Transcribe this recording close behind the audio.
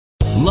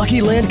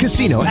Lucky Land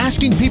Casino,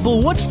 asking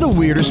people, what's the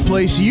weirdest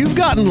place you've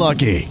gotten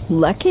lucky?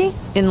 Lucky?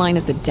 In line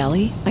at the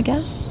deli, I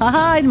guess?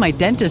 Aha, in my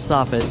dentist's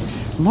office.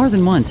 More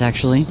than once,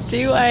 actually.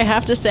 Do I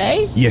have to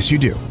say? Yes, you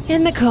do.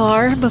 In the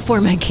car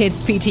before my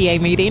kids' PTA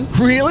meeting.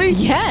 Really?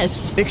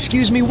 Yes.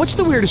 Excuse me, what's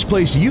the weirdest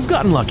place you've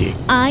gotten lucky?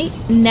 I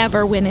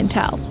never win and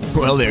tell.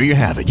 Well, there you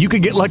have it. You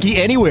can get lucky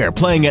anywhere,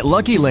 playing at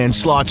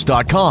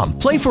LuckyLandSlots.com.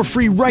 Play for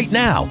free right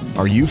now.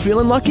 Are you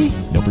feeling lucky?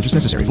 No purchase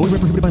necessary. Void where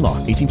prohibited by law.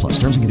 18+.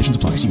 Terms and conditions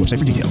apply. See website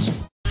for details.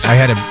 I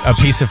had a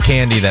piece of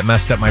candy that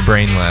messed up my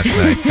brain last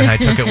night, and I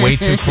took it way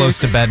too close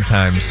to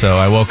bedtime, so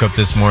I woke up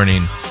this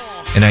morning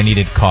and I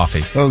needed coffee.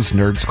 Those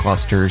nerds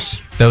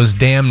clusters. Those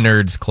damn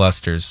nerds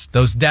clusters.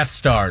 Those Death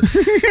Stars.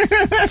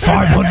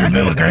 500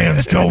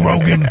 milligrams, Joe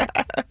Rogan.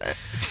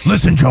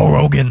 Listen, Joe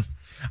Rogan.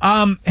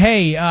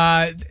 Hey,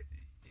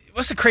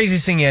 what's the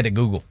craziest thing you had to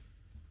Google?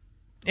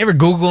 You ever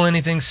Google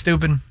anything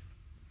stupid?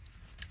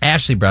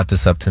 Ashley brought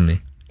this up to me.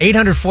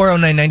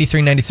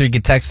 800-409-9393.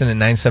 Get texting at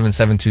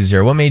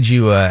 97720. What made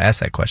you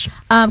ask that question?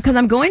 Because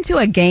I'm going to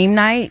a game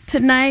night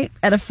tonight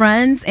at a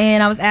friend's,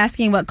 and I was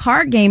asking what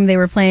card game they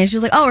were playing. She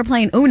was like, oh, we're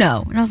playing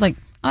Uno. And I was like,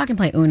 oh, I can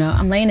play Uno.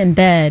 I'm laying in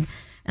bed,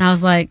 and I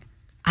was like,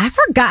 I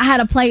forgot how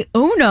to play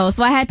Uno,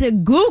 so I had to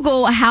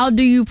Google how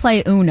do you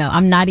play Uno.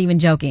 I'm not even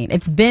joking.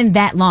 It's been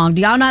that long.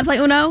 Do y'all know how to play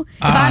Uno? If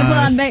I had to put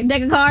on a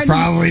deck of cards?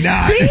 Probably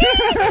not. See?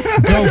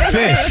 Go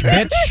fish,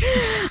 bitch.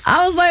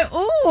 I was like,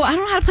 oh, I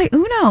don't know how to play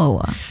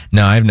Uno.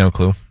 No, I have no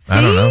clue. See?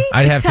 I don't know.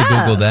 I'd have It's to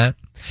tough. Google that.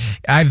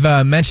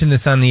 I've mentioned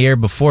this on the air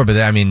before, but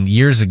I mean,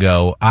 years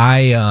ago,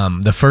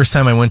 the first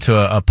time I went to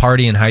a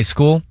party in high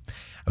school,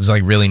 I was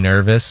like really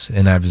nervous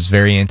and I was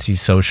very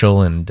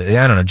antisocial, and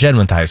I don't know, Jed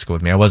went to high school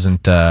with me. I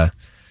wasn't,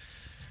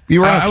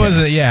 You were I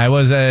wasn't. Yeah, I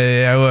was.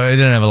 I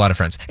didn't have a lot of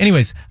friends.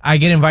 Anyways, I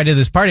get invited to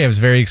this party. I was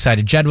very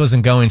excited. Jed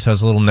wasn't going, so I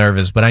was a little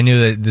nervous. But I knew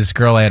that this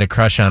girl I had a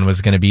crush on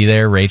was going to be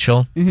there,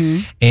 Rachel.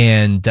 Mm-hmm.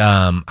 And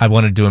I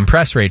wanted to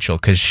impress Rachel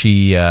because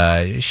she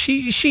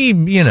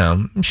you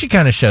know, she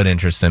kind of showed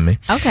interest in me.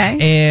 Okay.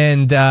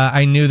 And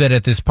I knew that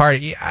at this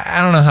party,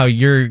 I don't know how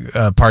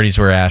your parties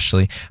were,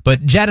 Ashley,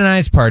 but Jed and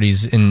I's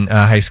parties in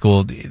high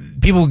school,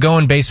 people would go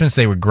in basements.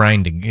 They would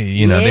grind.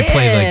 You know, they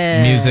play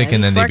like music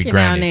and then they'd be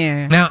grinding.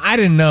 Down there. Now I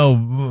didn't know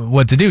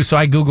what to do, so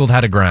I Googled how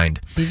to grind.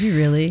 Did you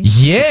really?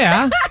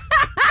 Yeah.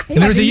 And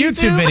there was a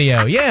YouTube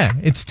video. Yeah.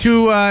 It's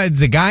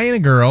it's a guy and a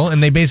girl,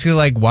 and they basically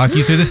like walk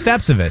you through the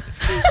steps of it.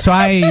 So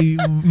I,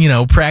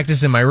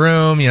 practice in my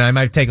room. I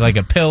might take like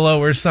a pillow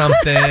or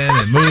something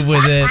and move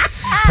with it,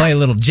 play a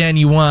little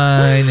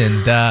Genuine,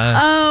 and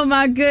oh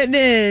my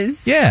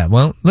goodness. Yeah,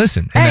 well,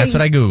 listen, and that's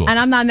what I Googled. And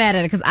I'm not mad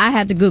at it because I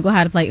had to Google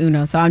how to play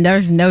Uno, so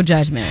there's no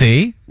judgment.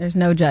 See? There's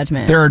no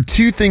judgment. There are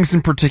two things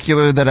in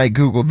particular that I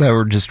Googled that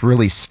were just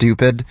really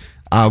stupid.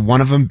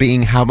 One of them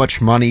being how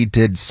much money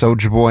did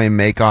Soulja Boy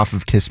make off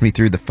of Kiss Me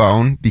Through the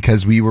Phone,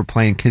 because we were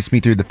playing Kiss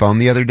Me Through the Phone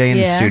the other day in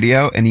the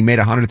studio, and he made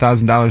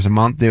 $100,000 a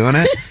month doing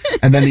it.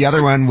 And then the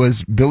other one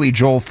was Billy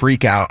Joel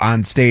freak out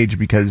on stage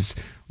because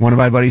one of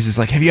my buddies is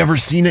like, have you ever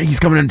seen it? He's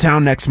coming in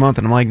town next month.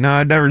 And I'm like, no,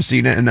 I've never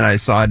seen it. And then I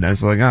saw it and I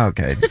was like, oh,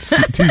 okay. It's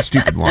two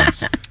stupid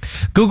ones.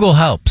 Google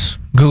helps.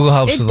 Google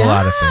helps with a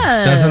lot of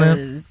things, doesn't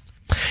it?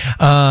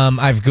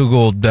 I've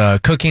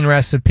Googled cooking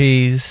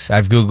recipes.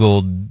 I've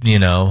Googled,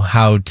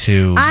 how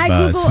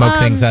to smoke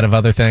things out of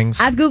other things.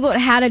 I've Googled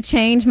how to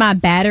change my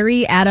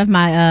battery out of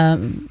my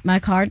my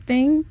card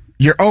thing.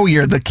 You're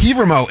the key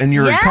remote in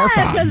your car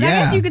phone. Yes, because I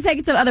guess you could take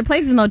it to other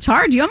places and they'll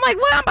charge you. I'm like,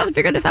 well, I'm about to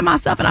figure this out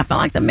myself, and I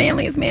felt like the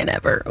manliest man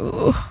ever.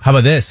 Ooh. How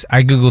about this?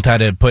 I Googled how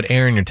to put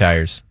air in your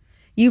tires.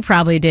 You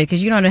probably did,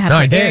 because you don't know how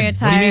to put air in your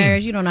tires. What do you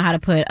mean? You don't know how to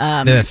put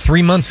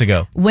 3 months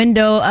ago.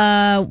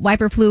 Window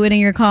wiper fluid in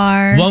your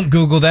car. Won't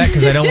Google that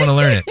because I don't want to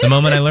learn it. The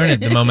moment I learn it,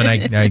 the moment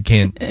I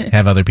can't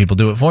have other people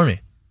do it for me.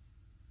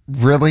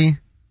 Really?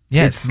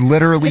 Yes. It's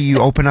literally you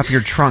open up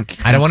your trunk.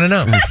 I don't want to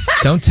know.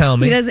 Don't tell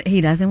me. He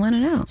doesn't want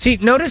to know. See,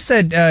 notice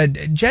that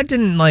Jed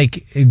didn't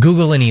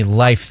Google any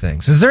life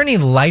things. Is there any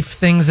life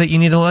things that you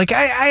need to I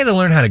had to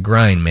learn how to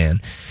grind,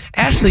 man.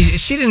 Ashley,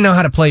 she didn't know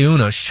how to play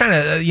Uno. She's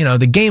trying to,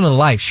 the game of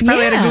life. She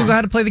probably had to Google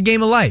how to play the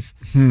game of life.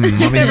 Let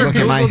me look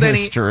at my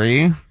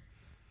history.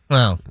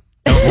 Well,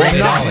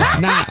 it's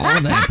not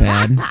all that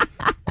bad.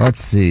 Let's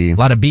see. A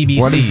lot of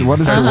BBC.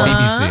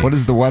 What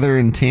is the weather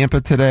in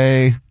Tampa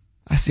today?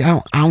 I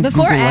don't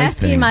Before Google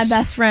asking my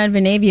best friend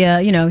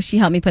Vanavia, she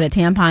helped me put a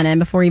tampon in.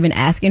 Before even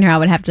asking her, I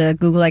would have to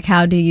Google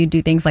how do you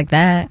do things like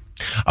that.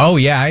 Oh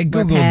yeah, I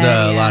Googled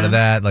a lot of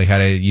that, like how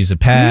to use a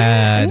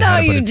pad,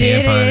 how to put a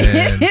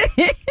tampon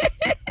in.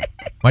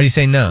 Why do you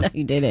say no? No,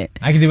 you didn't.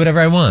 I can do whatever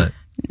I want.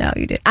 No,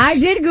 you did. I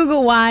did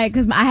Google why,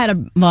 because I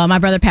had my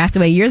brother passed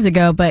away years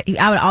ago, but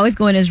I would always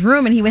go in his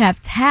room and he would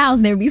have towels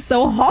and they would be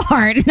so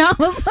hard. And I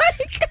was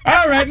like,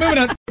 all right, moving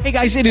on. Hey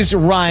guys, it is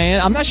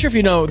Ryan. I'm not sure if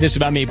you know this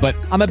about me, but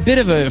I'm a bit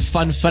of a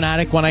fun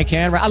fanatic when I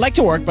can. I like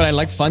to work, but I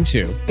like fun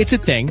too. It's a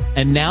thing.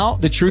 And now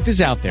the truth is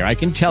out there. I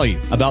can tell you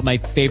about my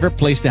favorite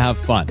place to have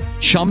fun.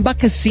 Chumba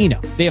Casino.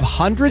 They have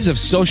hundreds of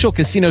social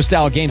casino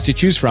style games to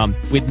choose from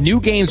with new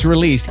games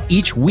released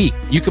each week.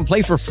 You can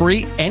play for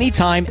free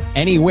anytime,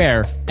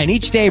 anywhere. And each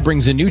Each day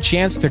brings a new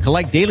chance to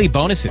collect daily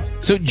bonuses.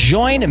 So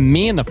join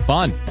me in the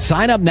fun.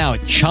 Sign up now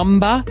at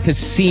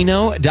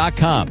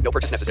ChumbaCasino.com. No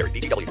purchase necessary.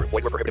 VGW Group.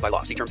 Void where prohibited by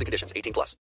law. See terms and conditions. 18+.